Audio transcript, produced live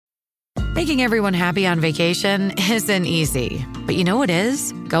Making everyone happy on vacation isn't easy, but you know what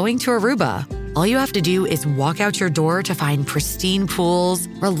is? Going to Aruba. All you have to do is walk out your door to find pristine pools,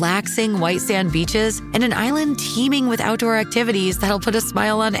 relaxing white sand beaches, and an island teeming with outdoor activities that'll put a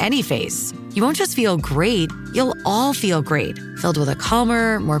smile on any face. You won't just feel great, you'll all feel great, filled with a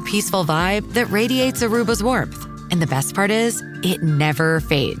calmer, more peaceful vibe that radiates Aruba's warmth. And the best part is, it never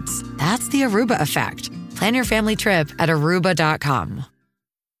fades. That's the Aruba effect. Plan your family trip at Aruba.com.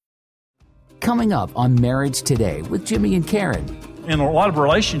 Coming up on Marriage Today with Jimmy and Karen. In a lot of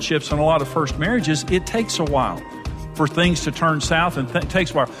relationships and a lot of first marriages, it takes a while for things to turn south, and it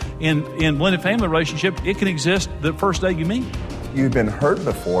takes a while. In blended family relationship, it can exist the first day you meet. You've been hurt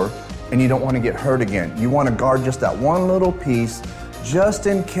before, and you don't want to get hurt again. You want to guard just that one little piece, just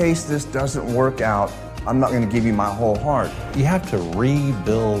in case this doesn't work out. I'm not going to give you my whole heart. You have to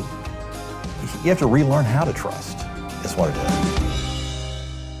rebuild. You have to relearn how to trust. That's what it is.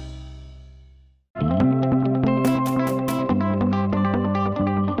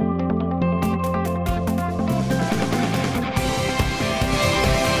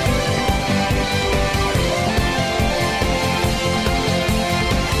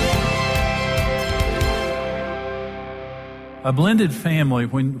 A blended family,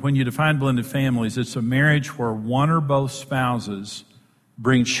 when you define blended families, it's a marriage where one or both spouses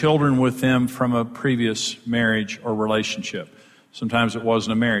bring children with them from a previous marriage or relationship. Sometimes it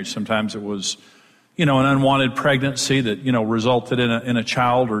wasn't a marriage. Sometimes it was, an unwanted pregnancy that, resulted in a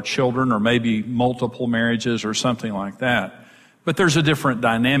child or children, or maybe multiple marriages or something like that. But there's a different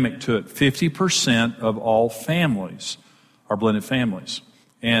dynamic to it. 50% of all families are blended families.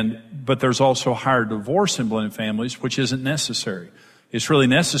 But there's also higher divorce in blended families, which isn't necessary. It's really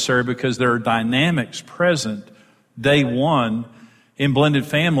necessary because there are dynamics present day one in blended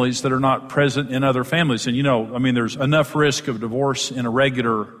families that are not present in other families. And there's enough risk of divorce in a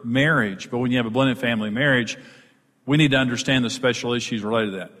regular marriage, but when you have a blended family marriage, we need to understand the special issues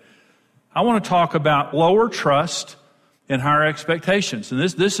related to that. I want to talk about lower trust and higher expectations. And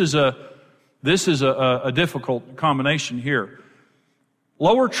this is a difficult combination here.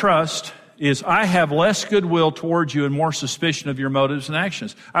 Lower trust is I have less goodwill towards you and more suspicion of your motives and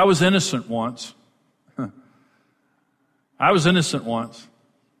actions. I was innocent once.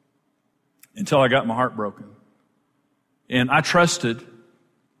 Until I got my heart broken. And I trusted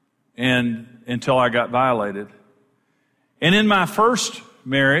until I got violated. And in my first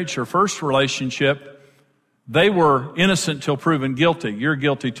marriage or first relationship, they were innocent till proven guilty. You're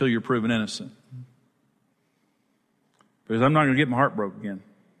guilty till you're proven innocent. Because I'm not going to get my heart broke again.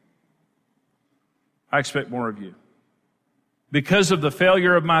 I expect more of you. Because of the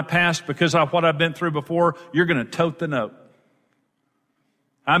failure of my past, because of what I've been through before, you're going to tote the note.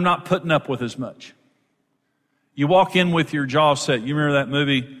 I'm not putting up with as much. You walk in with your jaw set. You remember that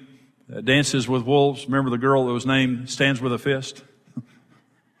movie, Dances with Wolves? Remember the girl that was named Stands with a Fist? A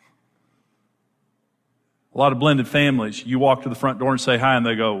lot of blended families. You walk to the front door and say hi, and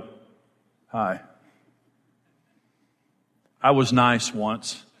they go, hi. I was nice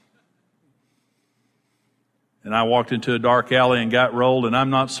once. And I walked into a dark alley and got rolled, and I'm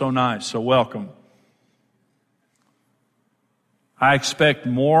not so nice, so welcome. I expect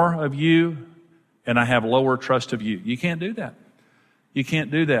more of you, and I have lower trust of you. You can't do that. You can't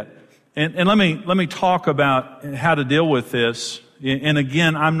do that. And let me talk about how to deal with this. And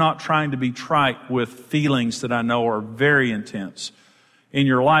again, I'm not trying to be trite with feelings that I know are very intense in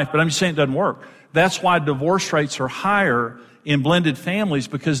your life, but I'm just saying it doesn't work. That's why divorce rates are higher in blended families,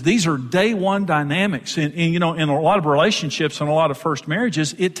 because these are day one dynamics. In a lot of relationships and a lot of first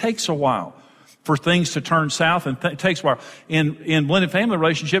marriages, it takes a while for things to turn south, and it takes a while. In blended family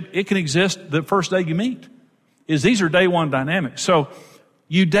relationship, it can exist the first day you meet. These are day one dynamics. So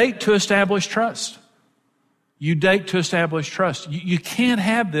you date to establish trust. You date to establish trust. You can't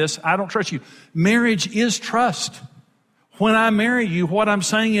have this, I don't trust you. Marriage is trust. When I marry you, what I'm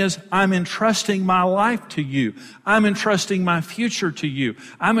saying is I'm entrusting my life to you. I'm entrusting my future to you.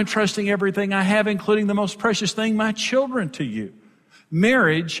 I'm entrusting everything I have, including the most precious thing, my children, to you.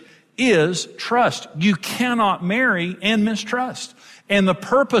 Marriage is trust. You cannot marry and mistrust. And the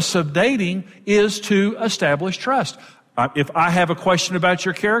purpose of dating is to establish trust. If I have a question about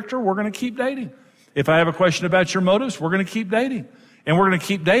your character, we're going to keep dating. If I have a question about your motives, we're going to keep dating. And we're going to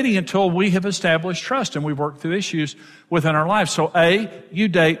keep dating until we have established trust and we've worked through issues within our lives. So A, you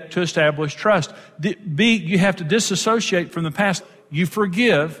date to establish trust. B, you have to disassociate from the past. You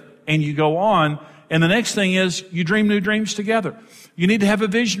forgive and you go on. And the next thing is you dream new dreams together. You need to have a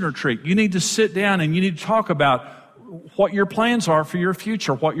vision retreat. You need to sit down and you need to talk about what your plans are for your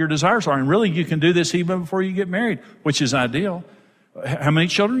future, what your desires are. And really, you can do this even before you get married, which is ideal. How many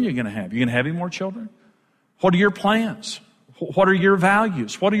children are you going to have? Are you going to have any more children? What are your plans? What are your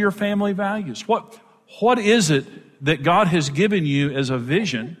values? What are your family values? What is it that God has given you as a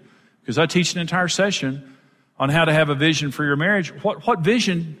vision? Because I teach an entire session on how to have a vision for your marriage. What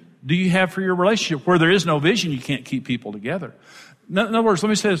vision do you have for your relationship? Where there is no vision, you can't keep people together. In other words, let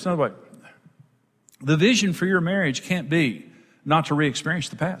me say this another way. The vision for your marriage can't be not to re-experience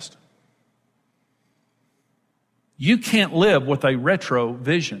the past. You can't live with a retro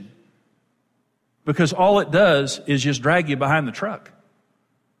vision because all it does is just drag you behind the truck.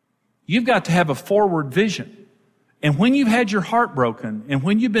 You've got to have a forward vision. And when you've had your heart broken and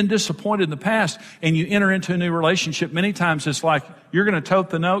when you've been disappointed in the past and you enter into a new relationship, many times it's like you're going to tote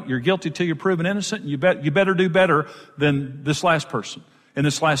the note, you're guilty till you're proven innocent, and you better do better than this last person in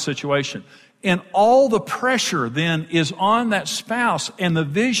this last situation. And all the pressure then is on that spouse and the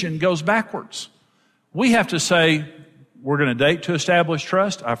vision goes backwards. We have to say, we're going to date to establish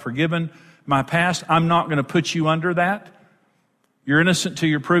trust. I've forgiven my past. I'm not going to put you under that. You're innocent till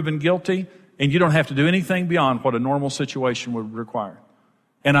you're proven guilty, and you don't have to do anything beyond what a normal situation would require.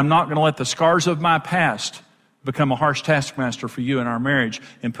 And I'm not going to let the scars of my past become a harsh taskmaster for you in our marriage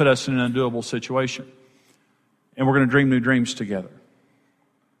and put us in an undoable situation. And we're going to dream new dreams together.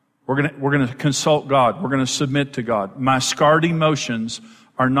 We're going to consult God. We're going to submit to God. My scarred emotions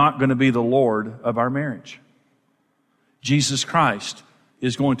are not going to be the Lord of our marriage. Jesus Christ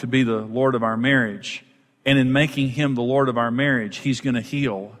is going to be the Lord of our marriage. And in making Him the Lord of our marriage, He's going to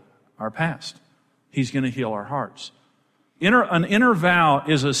heal our past. He's going to heal our hearts. An inner vow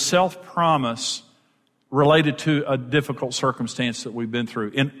is a self-promise related to a difficult circumstance that we've been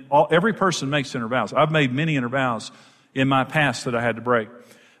through. Every person makes inner vows. I've made many inner vows in my past that I had to break.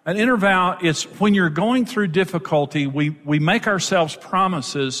 An inner vow, it's when you're going through difficulty, we make ourselves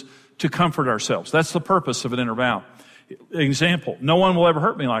promises to comfort ourselves. That's the purpose of an inner vow. Example, no one will ever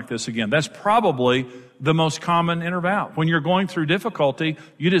hurt me like this again. That's probably the most common inner vow. When you're going through difficulty,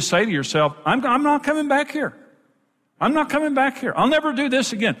 you just say to yourself, I'm not coming back here. I'm not coming back here. I'll never do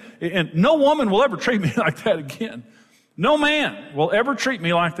this again. And no woman will ever treat me like that again. No man will ever treat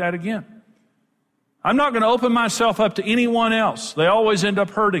me like that again. I'm not going to open myself up to anyone else. They always end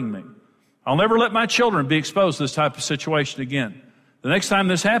up hurting me. I'll never let my children be exposed to this type of situation again. The next time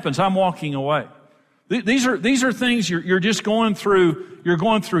this happens, I'm walking away. These are things you're just going through. You're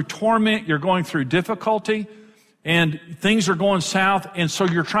going through torment. You're going through difficulty. And things are going south. And so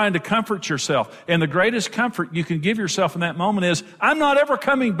you're trying to comfort yourself. And the greatest comfort you can give yourself in that moment is, I'm not ever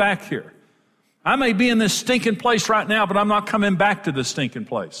coming back here. I may be in this stinking place right now, but I'm not coming back to this stinking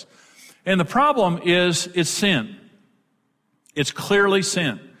place. And the problem is, it's sin. It's clearly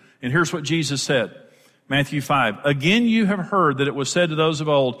sin. And here's what Jesus said. Matthew 5. Again, you have heard that it was said to those of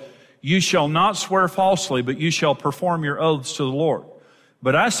old, you shall not swear falsely, but you shall perform your oaths to the Lord.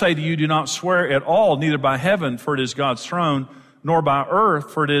 But I say to you, do not swear at all, neither by heaven, for it is God's throne, nor by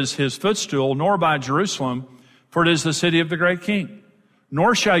earth, for it is His footstool, nor by Jerusalem, for it is the city of the great King.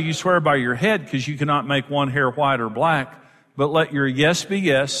 Nor shall you swear by your head, because you cannot make one hair white or black, but let your yes be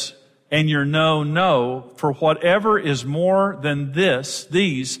yes, and your no, no, for whatever is more than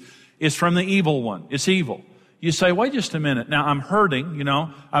these is from the evil one. It's evil. You say, wait just a minute. Now I'm hurting,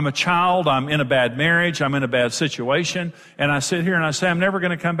 I'm a child, I'm in a bad marriage, I'm in a bad situation, and I sit here and I say, I'm never going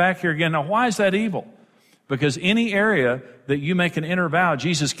to come back here again. Now why is that evil? Because any area that you make an inner vow,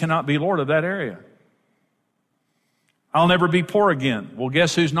 Jesus cannot be Lord of that area. I'll never be poor again. Well,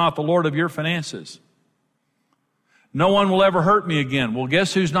 guess who's not the Lord of your finances? No one will ever hurt me again. Well,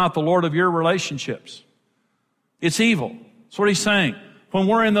 guess who's not the Lord of your relationships? It's evil. That's what He's saying. When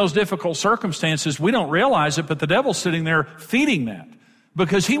we're in those difficult circumstances, we don't realize it, but the devil's sitting there feeding that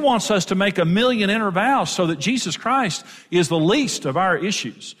because he wants us to make a million inner vows so that Jesus Christ is the least of our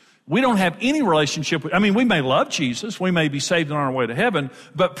issues. We don't have any relationship with, we may love Jesus, we may be saved on our way to heaven,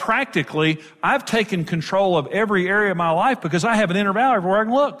 but practically, I've taken control of every area of my life because I have an inner vow everywhere I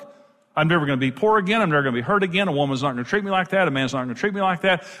can look. I'm never going to be poor again. I'm never going to be hurt again. A woman's not going to treat me like that. A man's not going to treat me like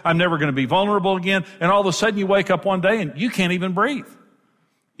that. I'm never going to be vulnerable again. And all of a sudden you wake up one day and you can't even breathe.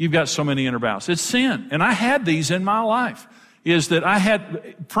 You've got so many inner vows. It's sin. And I had these in my life, is that I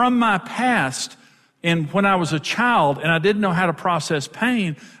had from my past, and when I was a child and I didn't know how to process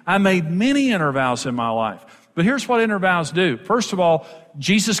pain, I made many inner vows in my life. But here's what inner vows do. First of all,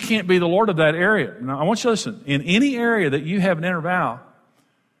 Jesus can't be the Lord of that area. Now, I want you to listen. In any area that you have an inner vow,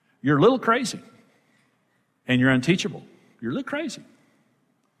 you're a little crazy and you're unteachable. You're a little crazy.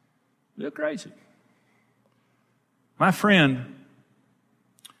 A little crazy. My friend,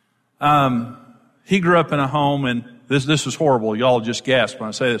 he grew up in a home, and this was horrible. Y'all just gasp when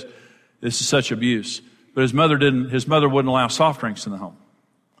I say this. This is such abuse. But his mother wouldn't allow soft drinks in the home.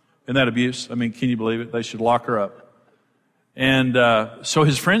 Isn't that abuse? I mean, can you believe it? They should lock her up. And so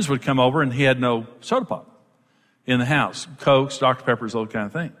his friends would come over, and he had no soda pop in the house. Cokes, Dr. Peppers, all kind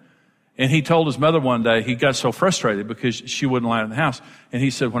of thing. And he told his mother one day, he got so frustrated because she wouldn't allow it in the house. And he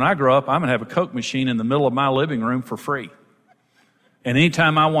said, when I grow up, I'm going to have a Coke machine in the middle of my living room for free. And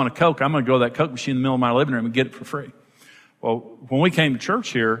anytime I want a Coke, I'm going to go to that Coke machine in the middle of my living room and get it for free. Well, when we came to church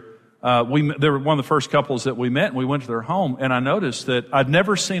here, they were one of the first couples that we met, and we went to their home, and I noticed that I'd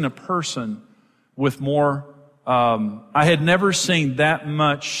never seen a person with more, I had never seen that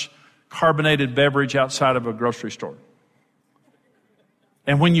much carbonated beverage outside of a grocery store.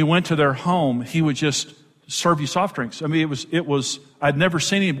 And when you went to their home, he would just serve you soft drinks. I mean, I'd never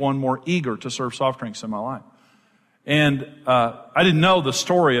seen anyone more eager to serve soft drinks in my life. And I didn't know the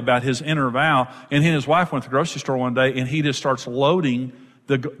story about his inner vow. And he and his wife went to the grocery store one day, and he just starts loading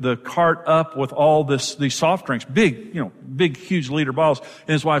the cart up with all these soft drinks, big, huge liter bottles.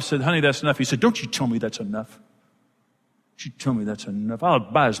 And his wife said, honey, that's enough. He said, don't you tell me that's enough. Don't you tell me that's enough. I'll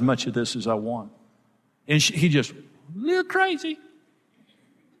buy as much of this as I want. And he just, a little crazy.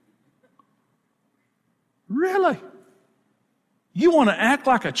 Really? You want to act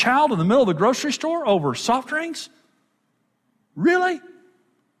like a child in the middle of the grocery store over soft drinks? Really?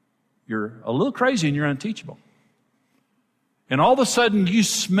 You're a little crazy and you're unteachable. And all of a sudden you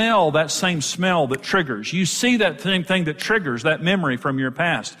smell that same smell that triggers. You see that same thing that triggers that memory from your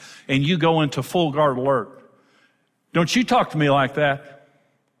past, and you go into full guard alert. Don't you talk to me like that.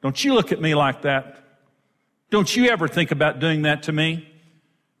 Don't you look at me like that. Don't you ever think about doing that to me.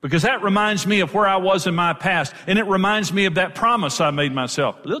 Because that reminds me of where I was in my past. And it reminds me of that promise I made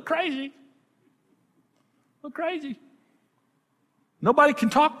myself. A little crazy. A little crazy. Nobody can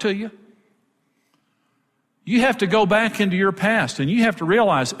talk to you. You have to go back into your past, and you have to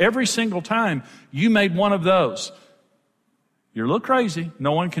realize every single time you made one of those, you're a little crazy,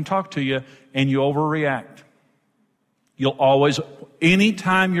 no one can talk to you, and you overreact. You'll always,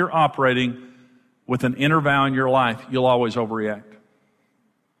 anytime you're operating with an inner vow in your life, you'll always overreact.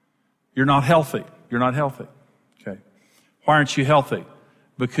 You're not healthy. You're not healthy. Okay. Why aren't you healthy?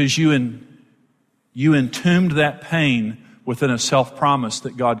 Because you entombed that pain within a self-promise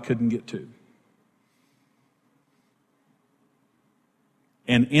that God couldn't get to.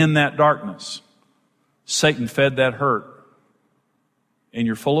 And in that darkness, Satan fed that hurt. And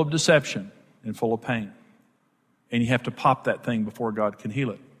you're full of deception and full of pain. And you have to pop that thing before God can heal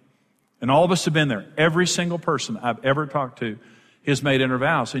it. And all of us have been there. Every single person I've ever talked to has made inner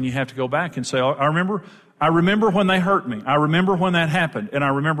vows. And you have to go back and say, oh, I remember when they hurt me. I remember when that happened. And I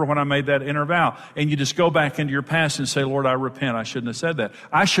remember when I made that inner vow. And you just go back into your past and say, Lord, I repent. I shouldn't have said that.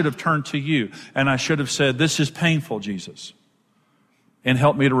 I should have turned to you. And I should have said, this is painful, Jesus. And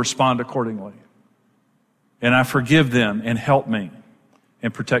help me to respond accordingly. And I forgive them and help me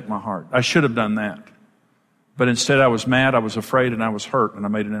and protect my heart. I should have done that. But instead I was mad, I was afraid, and I was hurt, and I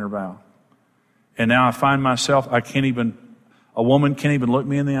made an inner vow. And now I find myself, a woman can't even look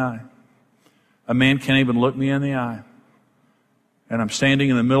me in the eye. A man can't even look me in the eye. And I'm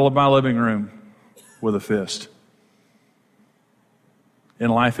standing in the middle of my living room with a fist.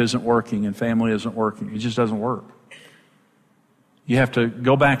 And life isn't working, and family isn't working. It just doesn't work. You have to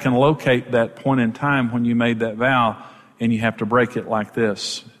go back and locate that point in time when you made that vow, and you have to break it like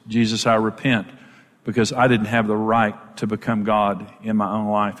this. Jesus, I repent because I didn't have the right to become God in my own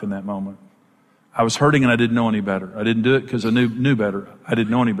life in that moment. I was hurting and I didn't know any better. I didn't do it because I knew better. I didn't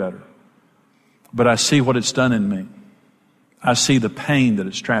know any better. But I see what it's done in me. I see the pain that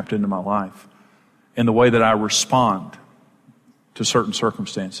it's trapped into my life and the way that I respond to certain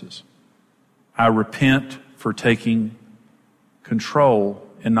circumstances. I repent for taking control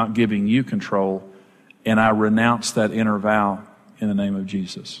and not giving you control, and I renounce that inner vow in the name of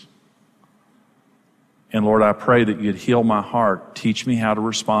Jesus. And Lord, I pray that you'd heal my heart. Teach me how to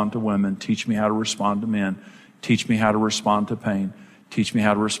respond to women. Teach me how to respond to men. Teach me how to respond to pain. Teach me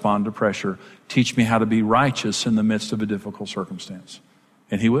how to respond to pressure. Teach me how to be righteous in the midst of a difficult circumstance.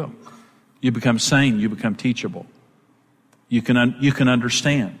 And he will. You become sane. You become teachable. You can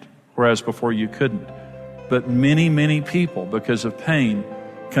understand, whereas before you couldn't. But many, many people, because of pain,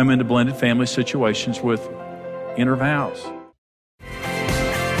 come into blended family situations with inner vows.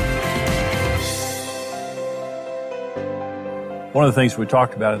 One of the things we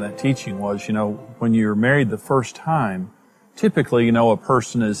talked about in that teaching was, when you're married the first time, typically, a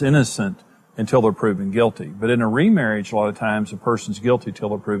person is innocent until they're proven guilty. But in a remarriage, a lot of times, a person's guilty till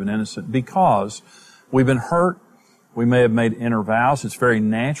they're proven innocent because we've been hurt. We may have made inner vows. It's very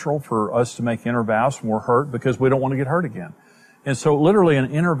natural for us to make inner vows when we're hurt because we don't want to get hurt again. And so literally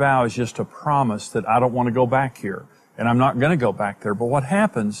an inner vow is just a promise that I don't want to go back here, and I'm not going to go back there. But what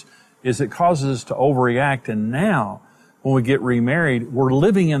happens is it causes us to overreact, and now when we get remarried, we're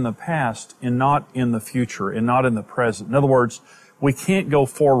living in the past and not in the future and not in the present. In other words, we can't go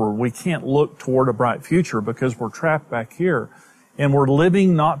forward. We can't look toward a bright future because we're trapped back here. And we're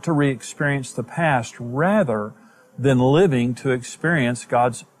living not to re-experience the past, rather than living to experience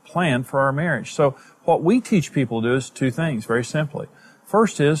God's plan for our marriage. So what we teach people to do is two things, very simply.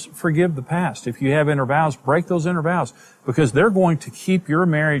 First is forgive the past. If you have inner vows, break those inner vows, because they're going to keep your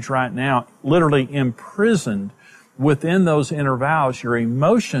marriage right now literally imprisoned within those inner vows. Your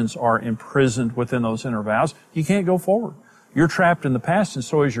emotions are imprisoned within those inner vows. You can't go forward. You're trapped in the past, and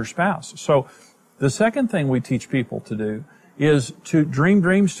so is your spouse. So the second thing we teach people to do is to dream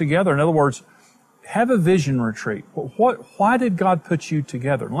dreams together. In other words, have a vision retreat. Why did God put you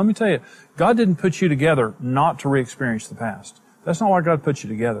together? Let me tell you, God didn't put you together not to re-experience the past. That's not why God put you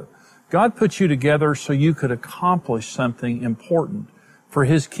together. God put you together so you could accomplish something important for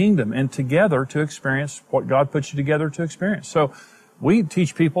His kingdom and together to experience what God put you together to experience. So we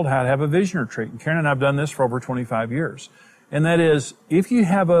teach people how to have a vision retreat. And Karen and I have done this for over 25 years. And that is, if you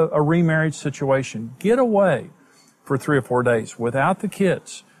have a remarriage situation, get away for 3 or 4 days without the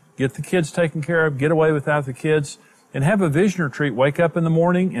kids. Get the kids taken care of, get away without the kids, and have a vision retreat. Wake up in the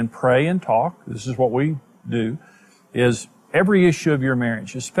morning and pray and talk. This is what we do, is every issue of your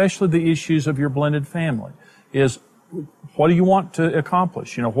marriage, especially the issues of your blended family, is what do you want to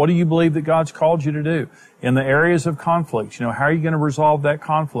accomplish? What do you believe that God's called you to do? In the areas of conflict, how are you going to resolve that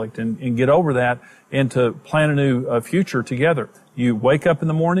conflict and get over that and to plan a new future together? You wake up in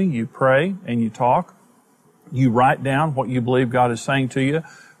the morning, you pray, and you talk. You write down what you believe God is saying to you.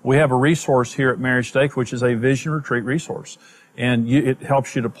 We have a resource here at Marriage Today, which is a vision retreat resource. And it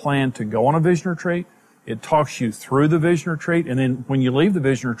helps you to plan to go on a vision retreat. It talks you through the vision retreat. And then when you leave the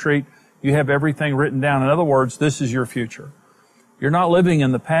vision retreat, you have everything written down. In other words, this is your future. You're not living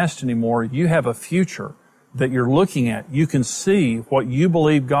in the past anymore. You have a future that you're looking at. You can see what you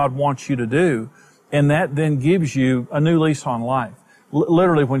believe God wants you to do, and that then gives you a new lease on life.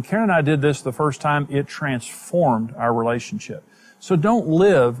 Literally, when Karen and I did this the first time, it transformed our relationship. So don't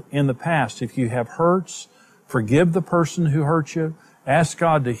live in the past. If you have hurts, forgive the person who hurt you. Ask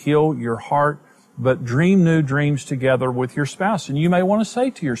God to heal your heart, but dream new dreams together with your spouse. And you may want to say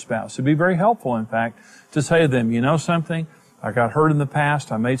to your spouse, it'd be very helpful, in fact, to say to them, you know something? I got hurt in the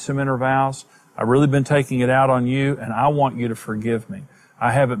past. I made some inner vows. I've really been taking it out on you, and I want you to forgive me.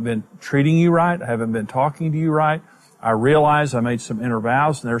 I haven't been treating you right. I haven't been talking to you right. I realize I made some inner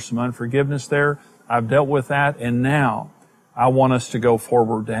vows, and there's some unforgiveness there. I've dealt with that, and now I want us to go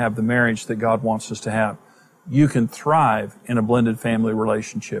forward to have the marriage that God wants us to have. You can thrive in a blended family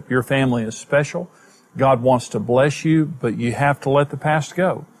relationship. Your family is special. God wants to bless you, but you have to let the past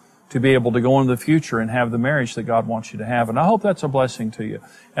go to be able to go into the future and have the marriage that God wants you to have. And I hope that's a blessing to you.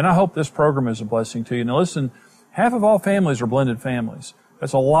 And I hope this program is a blessing to you. Now listen, half of all families are blended families.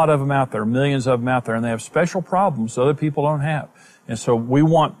 There's a lot of them out there, millions of them out there, and they have special problems other people don't have. And so we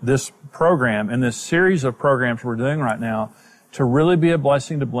want this program and this series of programs we're doing right now to really be a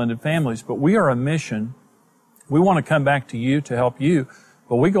blessing to blended families. But we are a mission. We want to come back to you to help you.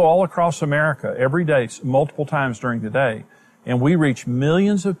 But we go all across America every day, multiple times during the day, and we reach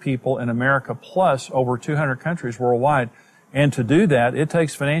millions of people in America plus over 200 countries worldwide. And to do that, it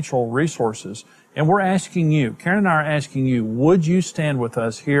takes financial resources. And we're asking you, Karen and I are asking you, would you stand with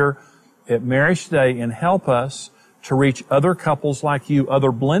us here at Marriage Today and help us to reach other couples like you,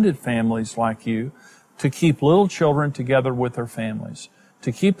 other blended families like you, to keep little children together with their families,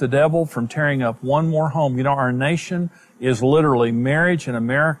 to keep the devil from tearing up one more home. Our nation is literally, marriage in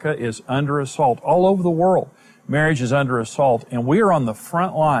America is under assault. All over the world, marriage is under assault, and we are on the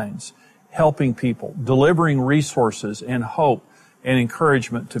front lines helping people, delivering resources and hope and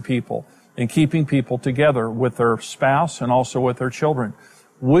encouragement to people, and keeping people together with their spouse and also with their children.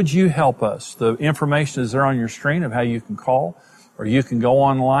 Would you help us? The information is there on your screen of how you can call, or you can go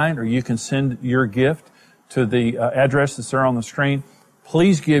online, or you can send your gift to the address that's there on the screen.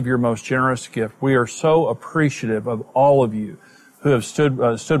 Please give your most generous gift. We are so appreciative of all of you who have stood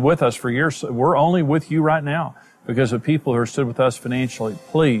with us for years. We're only with you right now because of people who have stood with us financially.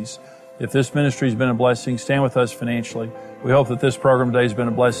 Please, if this ministry has been a blessing, stand with us financially. We hope that this program today has been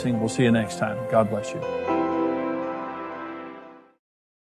a blessing. We'll see you next time. God bless you.